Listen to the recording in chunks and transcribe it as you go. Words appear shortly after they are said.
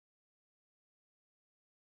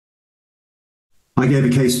I gave a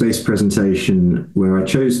case-based presentation where I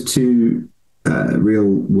chose two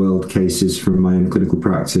real-world cases from my own clinical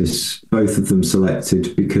practice, both of them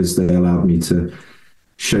selected because they allowed me to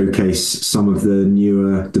showcase some of the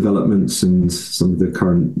newer developments and some of the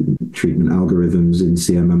current treatment algorithms in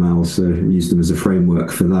CMML, so I used them as a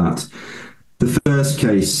framework for that. The first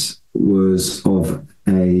case was of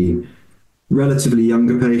a relatively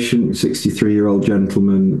younger patient, 63-year-old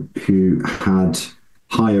gentleman who had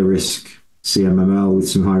higher risk CMML with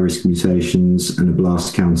some high-risk mutations and a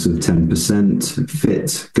blast count of 10%,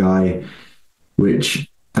 fit guy, which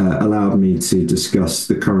allowed me to discuss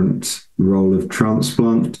the current role of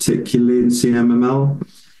transplant, particularly in CMML,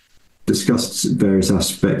 discussed various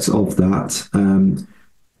aspects of that,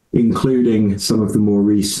 including some of the more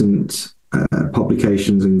recent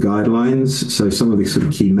publications and guidelines. So some of the sort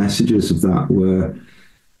of key messages of that were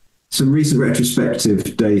some recent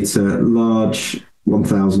retrospective data, large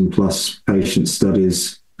 1,000 plus patient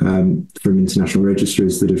studies from international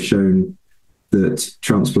registries that have shown that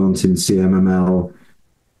transplant in CMML,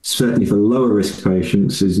 certainly for lower risk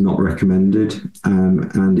patients, is not recommended.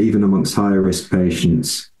 And even amongst higher risk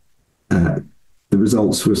patients, the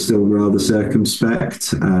results were still rather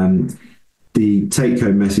circumspect. The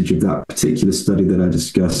take-home message of that particular study that I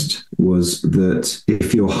discussed was that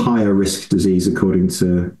if you're higher risk disease, according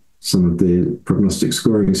to some of the prognostic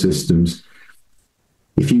scoring systems,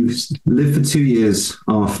 if you live for 2 years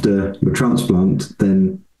after your transplant,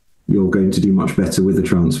 then you're going to do much better with a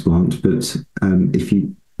transplant. But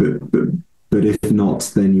if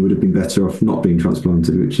not, then you would have been better off not being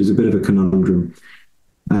transplanted, which is a bit of a conundrum.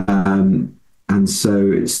 And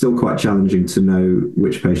so it's still quite challenging to know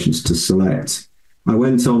which patients to select. I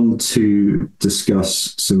went on to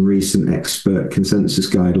discuss some recent expert consensus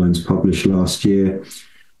guidelines published last year.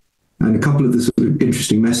 And a couple of the sort of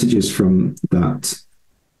interesting messages from that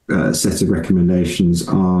set of recommendations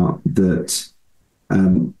are that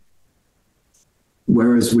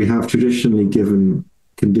whereas we have traditionally given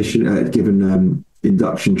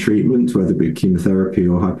induction treatment, whether it be chemotherapy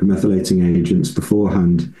or hypomethylating agents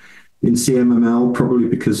beforehand, in CMML, probably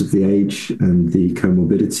because of the age and the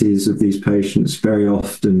comorbidities of these patients, very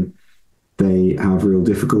often they have real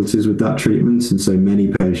difficulties with that treatment, and so many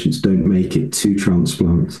patients don't make it to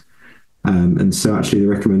transplant. And so actually the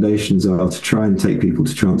recommendations are to try and take people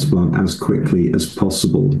to transplant as quickly as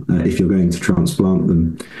possible if you're going to transplant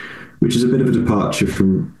them, which is a bit of a departure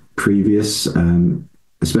from previous,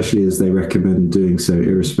 especially as they recommend doing so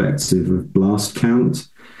irrespective of blast count.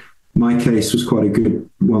 My case was quite a good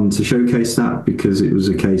one to showcase that because it was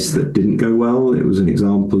a case that didn't go well. It was an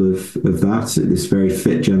example of that. This very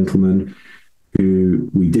fit gentleman who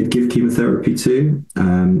we did give chemotherapy to,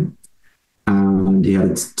 and he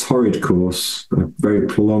had a torrid course, a very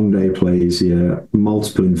prolonged aplasia,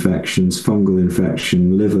 multiple infections, fungal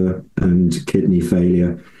infection, liver and kidney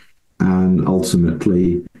failure, and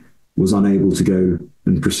ultimately was unable to go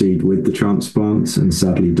and proceed with the transplant and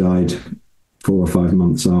sadly died 4 or 5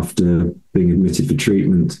 months after being admitted for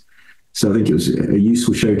treatment. So I think it was a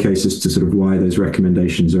useful showcase as to sort of why those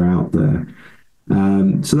recommendations are out there.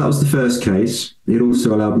 So that was the first case. It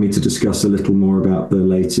also allowed me to discuss a little more about the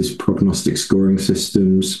latest prognostic scoring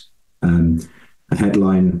systems. A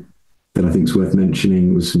headline that I think is worth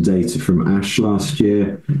mentioning was some data from ASH last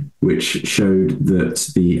year, which showed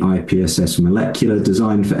that the IPSS molecular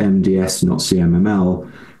designed for MDS, not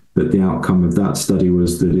CMML, but the outcome of that study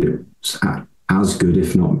was that it was as good,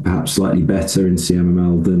 if not perhaps slightly better in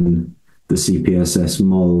CMML than the CPSS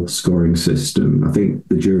MOL scoring system. I think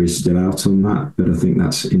the jury's still out on that, but I think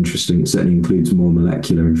that's interesting. It certainly includes more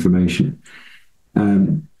molecular information.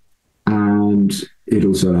 And it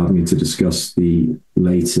also allowed me to discuss the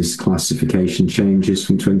latest classification changes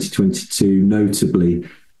from 2022, notably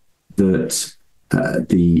that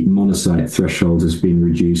the monocyte threshold has been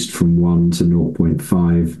reduced from 1 to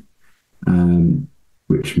 0.5,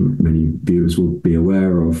 which many viewers will be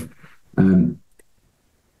aware of.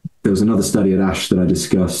 There was another study at ASH that I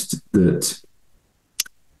discussed that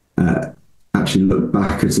actually looked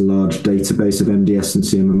back at a large database of MDS and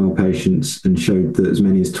CMML patients and showed that as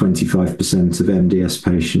many as 25% of MDS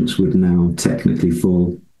patients would now technically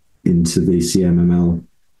fall into the CMML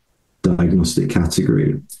diagnostic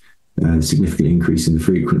category, significantly increasing the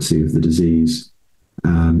frequency of the disease.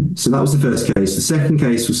 So that was the first case. The second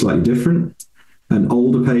case was slightly different. An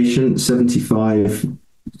older patient, 75,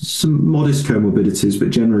 some modest comorbidities,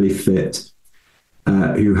 but generally fit,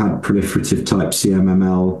 who had proliferative type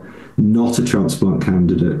CMML, not a transplant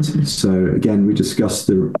candidate. So again, we discussed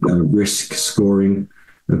the risk scoring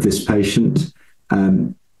of this patient.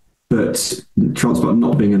 But transplant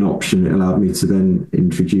not being an option, it allowed me to then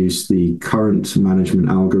introduce the current management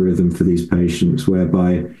algorithm for these patients,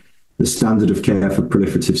 whereby the standard of care for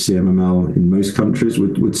proliferative CMML in most countries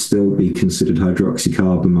would still be considered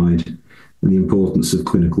hydroxycarbamide, and the importance of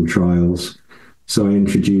clinical trials. So I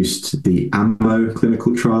introduced the AMMO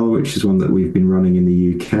clinical trial, which is one that we've been running in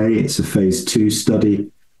the UK. It's a phase 2 study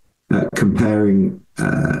comparing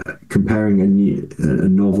a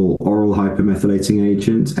novel oral hypermethylating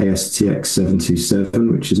agent,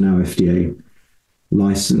 ASTX727, which is now FDA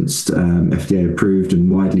licensed, FDA approved and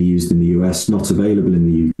widely used in the US, not available in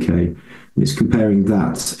the UK. It's comparing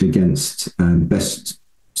that against best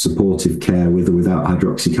supportive care with or without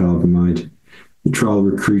hydroxycarbamide. The trial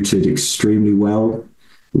recruited extremely well.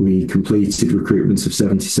 We completed recruitment of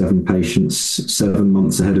 77 patients 7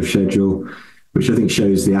 months ahead of schedule, which I think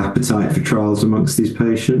shows the appetite for trials amongst these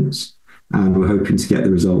patients. And we're hoping to get the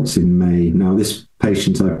results in May. Now, this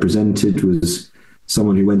patient I presented was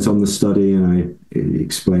someone who went on the study, and I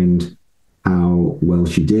explained how well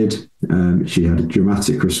she did. She had a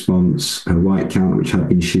dramatic response. Her white count, which had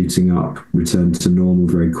been shooting up, returned to normal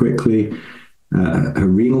very quickly. Her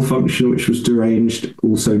renal function, which was deranged,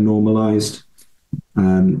 also normalized,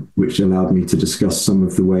 which allowed me to discuss some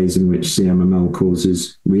of the ways in which CMML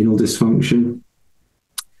causes renal dysfunction,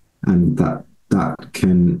 and that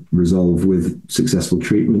can resolve with successful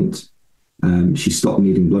treatment. She stopped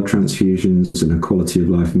needing blood transfusions, and her quality of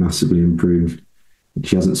life massively improved.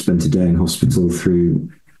 She hasn't spent a day in hospital through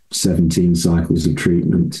 17 cycles of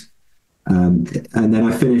treatment. And then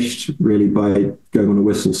I finished really by going on a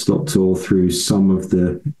whistle-stop tour through some of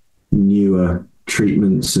the newer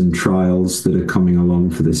treatments and trials that are coming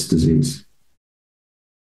along for this disease.